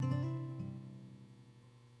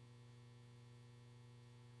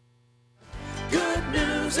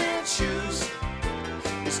its shoes.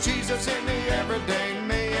 It's Jesus in the everyday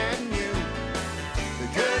me and you. The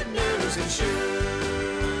good news in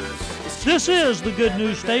shoes. This is the Good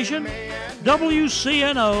News Station,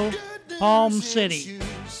 WCNO, Palm City.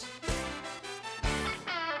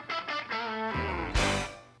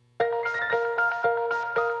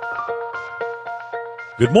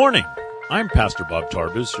 Good morning. I'm Pastor Bob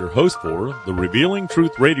Tarbus, your host for the Revealing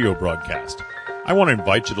Truth radio broadcast. I want to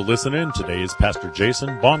invite you to listen in today as Pastor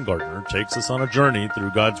Jason Baumgartner takes us on a journey through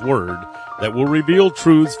God's Word that will reveal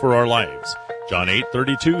truths for our lives. John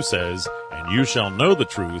 8:32 says, "And you shall know the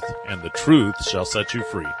truth, and the truth shall set you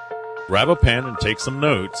free." Grab a pen and take some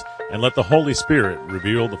notes, and let the Holy Spirit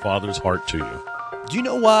reveal the Father's heart to you. Do you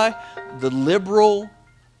know why the liberal,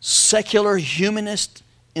 secular humanist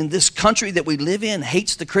in this country that we live in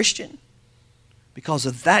hates the Christian? Because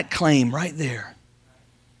of that claim right there,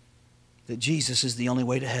 that Jesus is the only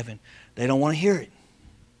way to heaven. They don't want to hear it.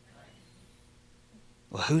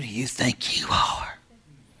 Well, who do you think you are?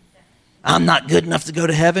 I'm not good enough to go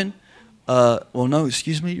to heaven? Well, no,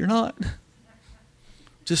 excuse me, you're not.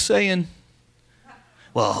 Just saying.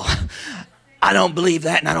 Well, I don't believe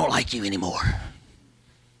that and I don't like you anymore.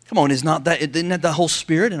 Come on, isn't that the whole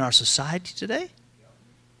spirit in our society today?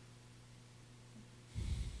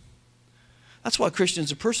 That's why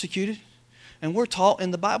Christians are persecuted, and we're taught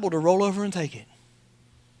in the Bible to roll over and take it.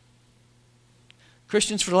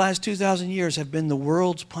 Christians for the last 2,000 years have been the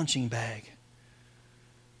world's punching bag.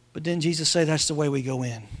 But didn't Jesus say that's the way we go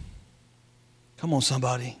in? Come on,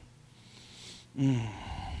 somebody.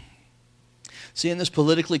 See, in this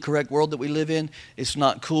politically correct world that we live in, it's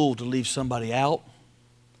not cool to leave somebody out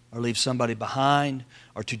or leave somebody behind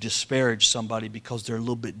or to disparage somebody because they're a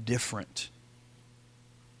little bit different.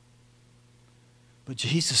 But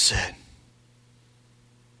Jesus said,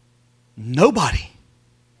 nobody's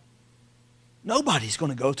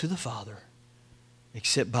going to go to the Father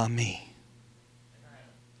except by me.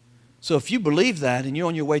 So if you believe that and you're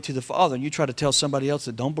on your way to the Father and you try to tell somebody else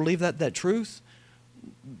that don't believe that truth,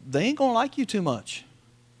 they ain't going to like you too much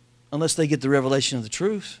unless they get the revelation of the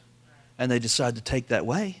truth and they decide to take that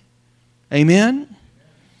way. Amen?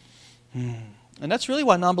 And that's really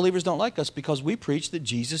why non-believers don't like us, because we preach that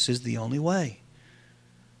Jesus is the only way.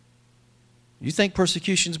 You think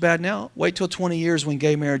persecution's bad now? Wait till 20 years when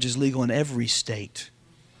gay marriage is legal in every state.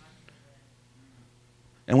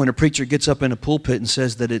 And when a preacher gets up in a pulpit and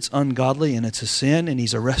says that it's ungodly and it's a sin and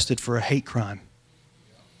he's arrested for a hate crime.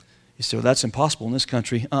 You say, well, that's impossible in this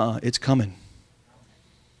country. It's coming.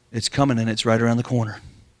 It's coming, and it's right around the corner.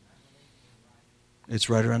 It's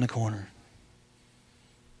right around the corner.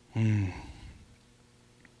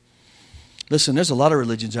 Listen, there's a lot of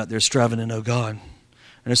religions out there striving to know God.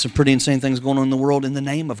 And there's some pretty insane things going on in the world in the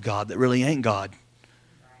name of God that really ain't God.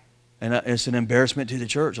 And it's an embarrassment to the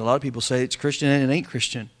church. A lot of people say it's Christian and it ain't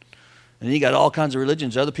Christian. And then you got all kinds of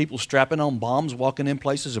religions. Other people strapping on bombs, walking in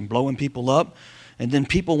places and blowing people up. And then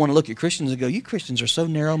people want to look at Christians and go, you Christians are so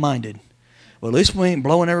narrow-minded. Well, at least we ain't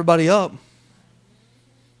blowing everybody up.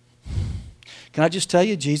 Can I just tell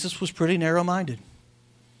you, Jesus was pretty narrow-minded.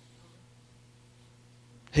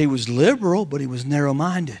 He was liberal, but he was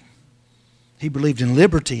narrow-minded. He believed in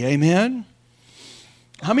liberty. Amen?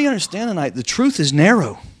 How many understand tonight the truth is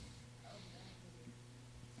narrow?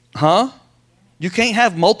 Huh? You can't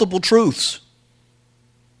have multiple truths.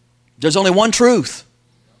 There's only one truth.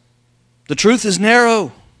 The truth is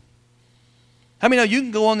narrow. How many know you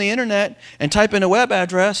can go on the internet and type in a web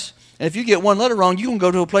address, and if you get one letter wrong, you can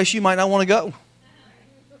go to a place you might not want to go?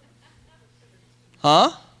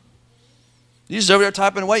 Huh? You just over there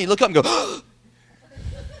typing away, you look up and go,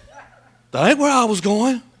 that ain't where I was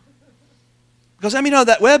going. Because how many know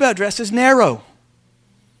that web address is narrow?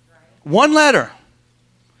 One letter.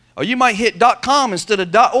 Or you might hit .com instead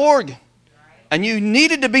of .org. And you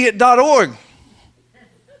needed to be at .org.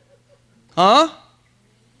 Huh?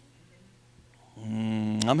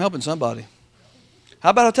 I'm helping somebody.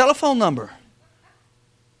 How about a telephone number?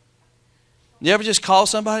 You ever just call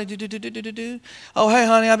somebody? Oh, hey,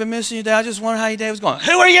 honey, I've been missing you today. I just wondered how your day was going.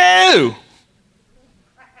 Who are you?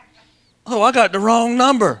 Oh, I got the wrong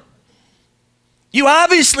number. You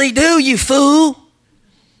obviously do, you fool.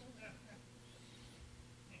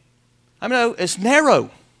 I mean, it's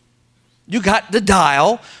narrow. You got to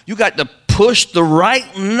dial. You got to push the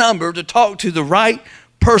right number to talk to the right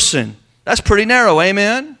person. That's pretty narrow,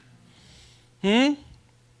 amen? How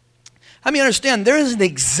many understand there is an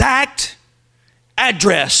exact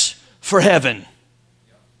address for heaven?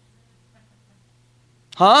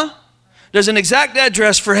 Huh? There's an exact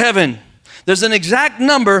address for heaven. There's an exact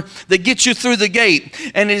number that gets you through the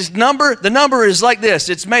gate. And the number is like this.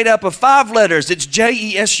 It's made up of 5 letters. It's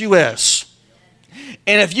JESUS.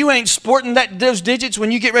 And if you ain't sporting those digits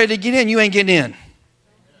when you get ready to get in, you ain't getting in.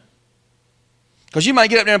 Because you might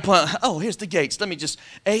get up there and point, oh, here's the gates. Let me just,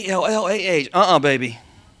 ALLAH. Baby.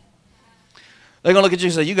 They're going to look at you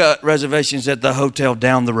and say, you got reservations at the hotel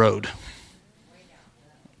down the road.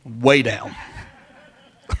 Way down.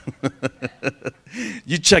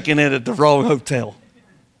 You checking in at the wrong hotel.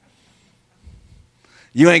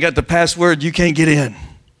 You ain't got the password, you can't get in.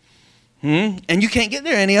 And you can't get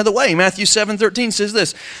there any other way. Matthew 7:13 says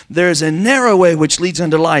this, there is a narrow way which leads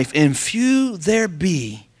unto life, and few there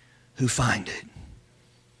be who find it.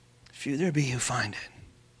 Few there be who find it.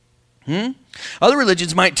 Other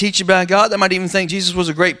religions might teach about God. They might even think Jesus was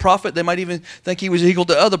a great prophet. They might even think he was equal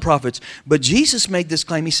to other prophets. But Jesus made this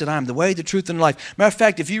claim. He said, I am the way, the truth, and the life. Matter of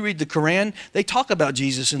fact, if you read the Quran, they talk about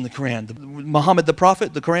Jesus in the Quran. Muhammad the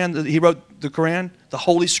prophet, the Quran, he wrote the Quran, the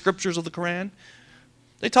holy scriptures of the Quran.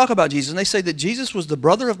 They talk about Jesus, and they say that Jesus was the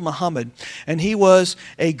brother of Muhammad, and he was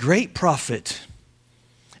a great prophet.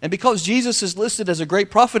 And because Jesus is listed as a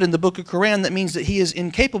great prophet in the book of Quran, that means that he is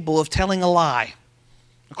incapable of telling a lie.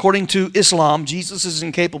 According to Islam, Jesus is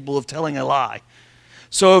incapable of telling a lie.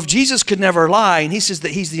 So if Jesus could never lie, and he says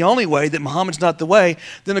that he's the only way, that Muhammad's not the way,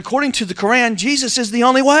 then according to the Quran, Jesus is the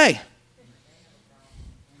only way.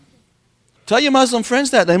 Tell your Muslim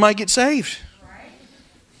friends that. They might get saved.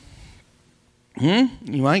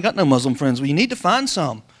 You ain't got no Muslim friends. Well, you need to find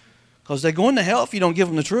some, because they're going to hell if you don't give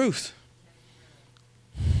them the truth.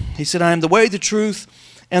 He said, I am the way, the truth,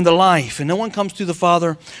 and the life, and no one comes to the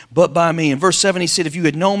Father but by me. In verse 7, he said, if you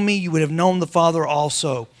had known me, you would have known the Father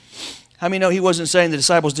also. How many know he wasn't saying the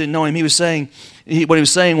disciples didn't know him? He was saying, what he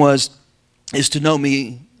was saying was, is to know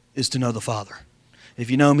me is to know the Father. If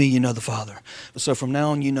you know me, you know the Father. So from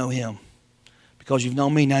now on, you know him. Because you've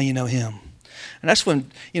known me, now you know him. And that's when,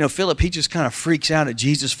 Philip, he just kind of freaks out at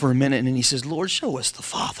Jesus for a minute, and then he says, Lord, show us the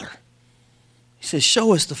Father. He says,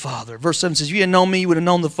 show us the Father. Verse 7 says, if you had known me, you would have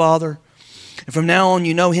known the Father. And from now on,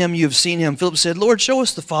 you know him, you have seen him. Philip said, Lord, show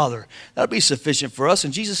us the Father. That would be sufficient for us.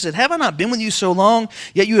 And Jesus said, have I not been with you so long,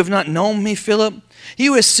 yet you have not known me, Philip? He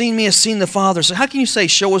who has seen me has seen the Father. So how can you say,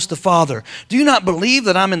 show us the Father? Do you not believe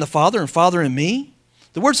that I'm in the Father and Father in me?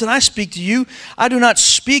 The words that I speak to you, I do not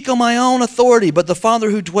speak on my own authority, but the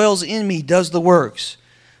Father who dwells in me does the works.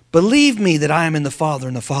 Believe me that I am in the Father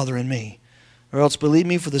and the Father in me, or else believe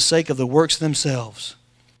me for the sake of the works themselves.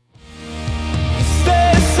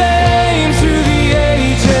 Stay the same through the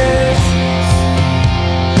ages.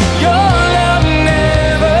 Your love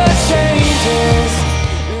never changes.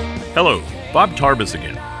 Hello, Bob Tarbus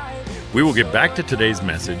again. We will get back to today's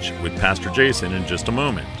message with Pastor Jason in just a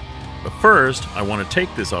moment. But first, I want to take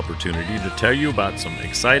this opportunity to tell you about some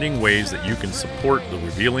exciting ways that you can support the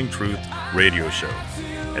Revealing Truth radio show.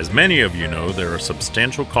 As many of you know, there are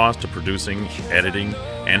substantial costs to producing, editing,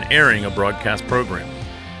 and airing a broadcast program.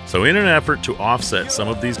 So in an effort to offset some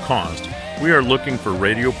of these costs, we are looking for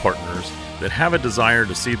radio partners that have a desire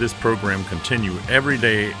to see this program continue every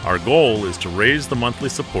day. Our goal is to raise the monthly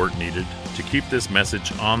support needed to keep this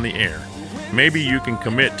message on the air. Maybe you can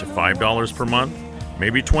commit to $5 per month,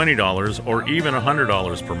 maybe $20, or even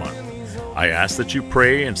 $100 per month. I ask that you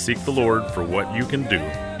pray and seek the Lord for what you can do.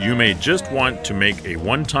 You may just want to make a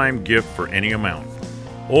one-time gift for any amount,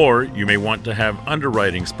 or you may want to have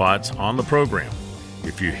underwriting spots on the program.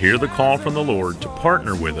 If you hear the call from the Lord to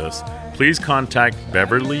partner with us, please contact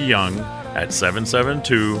Beverly Young at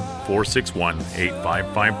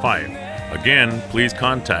 772-461-8555. Again, please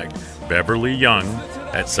contact Beverly Young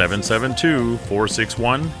at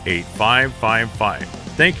 772-461-8555.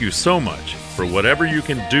 Thank you so much for whatever you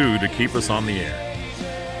can do to keep us on the air.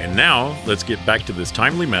 And now, let's get back to this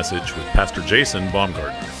timely message with Pastor Jason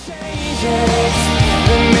Baumgartner.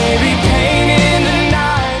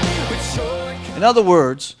 In other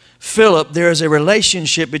words, Philip, there is a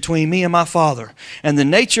relationship between me and my Father. And the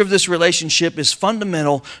nature of this relationship is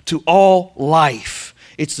fundamental to all life.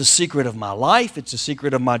 It's the secret of my life. It's the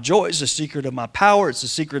secret of my joy. It's the secret of my power. It's the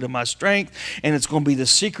secret of my strength. And it's going to be the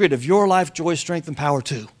secret of your life, joy, strength, and power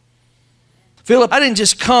too. Philip, I didn't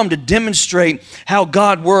just come to demonstrate how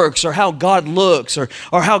God works or how God looks or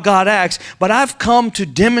how God acts, but I've come to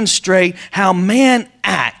demonstrate how man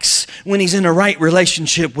acts when he's in a right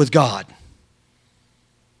relationship with God.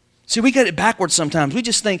 See, we get it backwards sometimes. We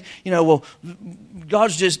just think,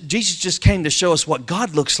 Jesus just came to show us what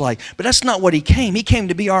God looks like. But that's not what he came. He came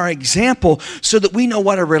to be our example so that we know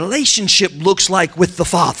what a relationship looks like with the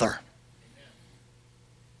Father.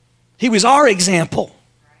 He was our example.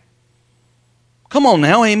 Come on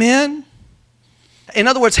now, amen? In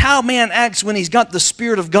other words, how man acts when he's got the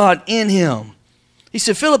Spirit of God in him. He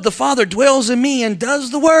said, Philip, the Father dwells in me and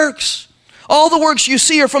does the works. All the works you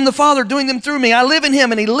see are from the Father doing them through me. I live in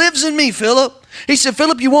him and he lives in me, Philip. He said,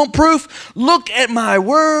 Philip, you want proof? Look at my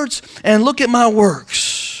words and look at my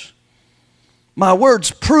works. My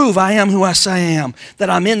words prove I am who I say I am, that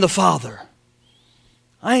I'm in the Father.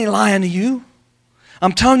 I ain't lying to you.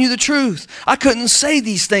 I'm telling you the truth. I couldn't say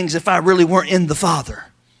these things if I really weren't in the Father.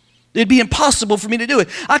 It'd be impossible for me to do it.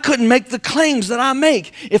 I couldn't make the claims that I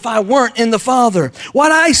make if I weren't in the Father.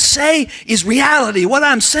 What I say is reality. What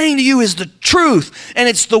I'm saying to you is the truth. And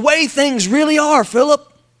it's the way things really are, Philip.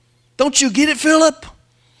 Don't you get it, Philip?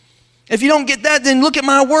 If you don't get that, then look at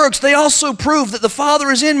my works. They also prove that the Father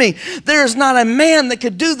is in me. There is not a man that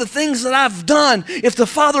could do the things that I've done if the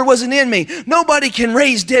Father wasn't in me. Nobody can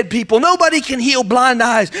raise dead people. Nobody can heal blind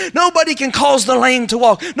eyes. Nobody can cause the lame to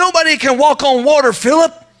walk. Nobody can walk on water,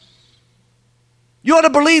 Philip. You ought to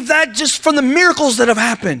believe that just from the miracles that have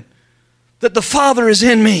happened, that the Father is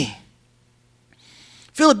in me.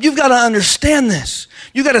 Philip, you've got to understand this.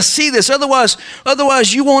 You've got to see this.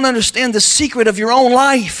 Otherwise you won't understand the secret of your own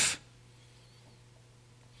life.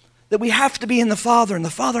 That we have to be in the Father and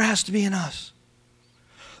the Father has to be in us.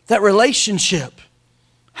 That relationship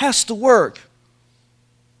has to work.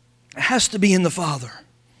 It has to be in the Father.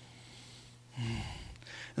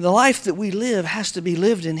 And the life that we live has to be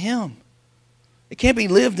lived in Him. It can't be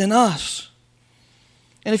lived in us.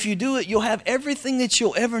 And if you do it, you'll have everything that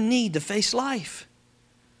you'll ever need to face life.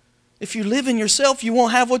 If you live in yourself, you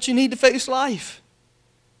won't have what you need to face life.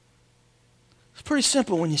 It's pretty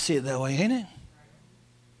simple when you see it that way, ain't it?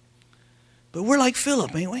 But we're like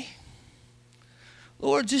Philip, ain't we?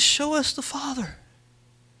 Lord, just show us the Father.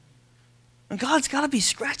 And God's got to be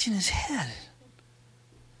scratching his head.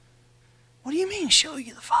 What do you mean, show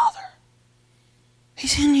you the Father?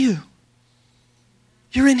 He's in you.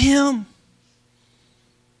 You're in him.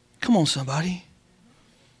 Come on, somebody.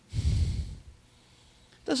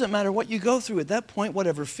 Doesn't matter what you go through at that point,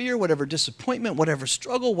 whatever fear, whatever disappointment, whatever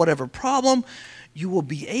struggle, whatever problem, you will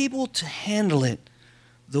be able to handle it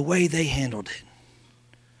the way they handled it,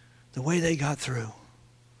 the way they got through,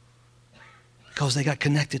 because they got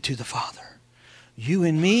connected to the Father. You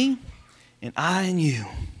and me, and I and you,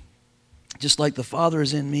 just like the Father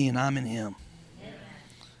is in me and I'm in him.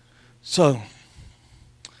 So,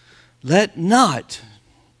 let not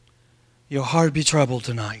your heart be troubled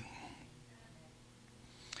tonight.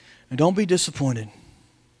 And don't be disappointed.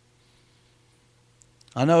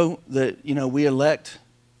 I know that, we elect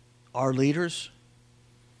our leaders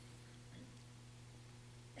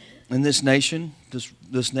in this nation,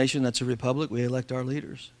 this nation that's a republic. We elect our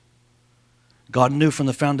leaders. God knew from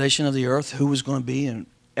the foundation of the earth who was going to be in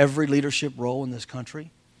every leadership role in this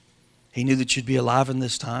country. He knew that you'd be alive in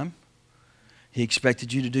this time. He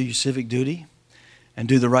expected you to do your civic duty and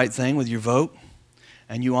do the right thing with your vote.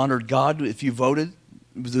 And you honored God if you voted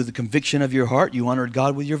with the conviction of your heart. You honored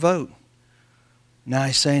God with your vote. Now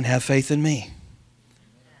he's saying, have faith in me.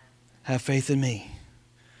 Have faith in me.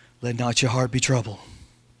 Let not your heart be troubled.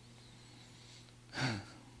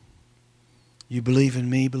 You believe in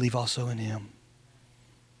me, believe also in him.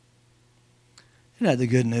 Isn't that the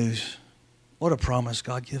good news? What a promise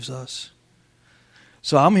God gives us.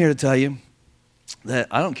 So I'm here to tell you that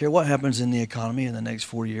I don't care what happens in the economy in the next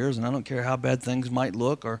 4 years, and I don't care how bad things might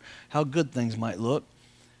look or how good things might look.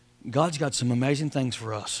 God's got some amazing things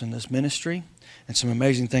for us in this ministry and some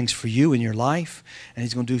amazing things for you in your life, and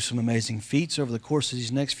he's going to do some amazing feats over the course of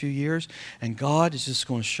these next few years, and God is just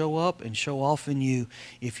going to show up and show off in you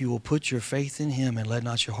if you will put your faith in him and let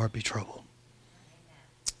not your heart be troubled.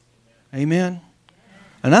 Amen?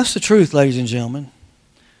 And that's the truth, ladies and gentlemen.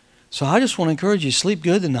 So I just want to encourage you to sleep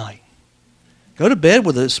good tonight. Go to bed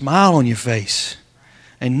with a smile on your face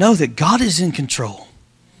and know that God is in control.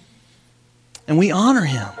 And we honor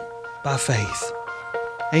him by faith.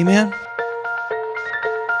 Amen?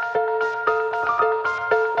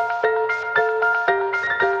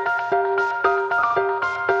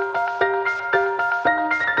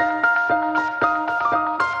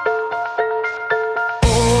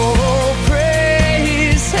 Oh,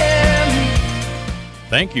 praise him.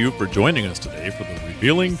 Thank you for joining us today for the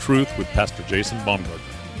Revealing Truth with Pastor Jason Baumgartner.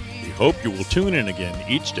 We hope you will tune in again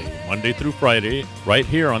each day, Monday through Friday, right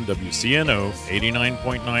here on WCNO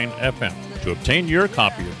 89.9 FM. To obtain your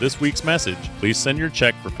copy of this week's message, please send your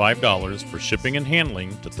check for $5 for shipping and handling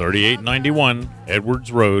to 3891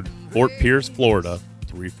 Edwards Road, Fort Pierce, Florida,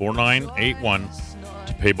 34981.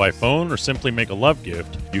 To pay by phone or simply make a love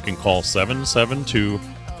gift, you can call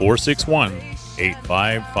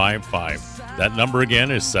 772-461-8555. That number again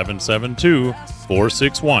is 772-461-8555.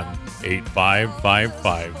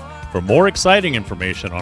 461-8555. For more exciting information on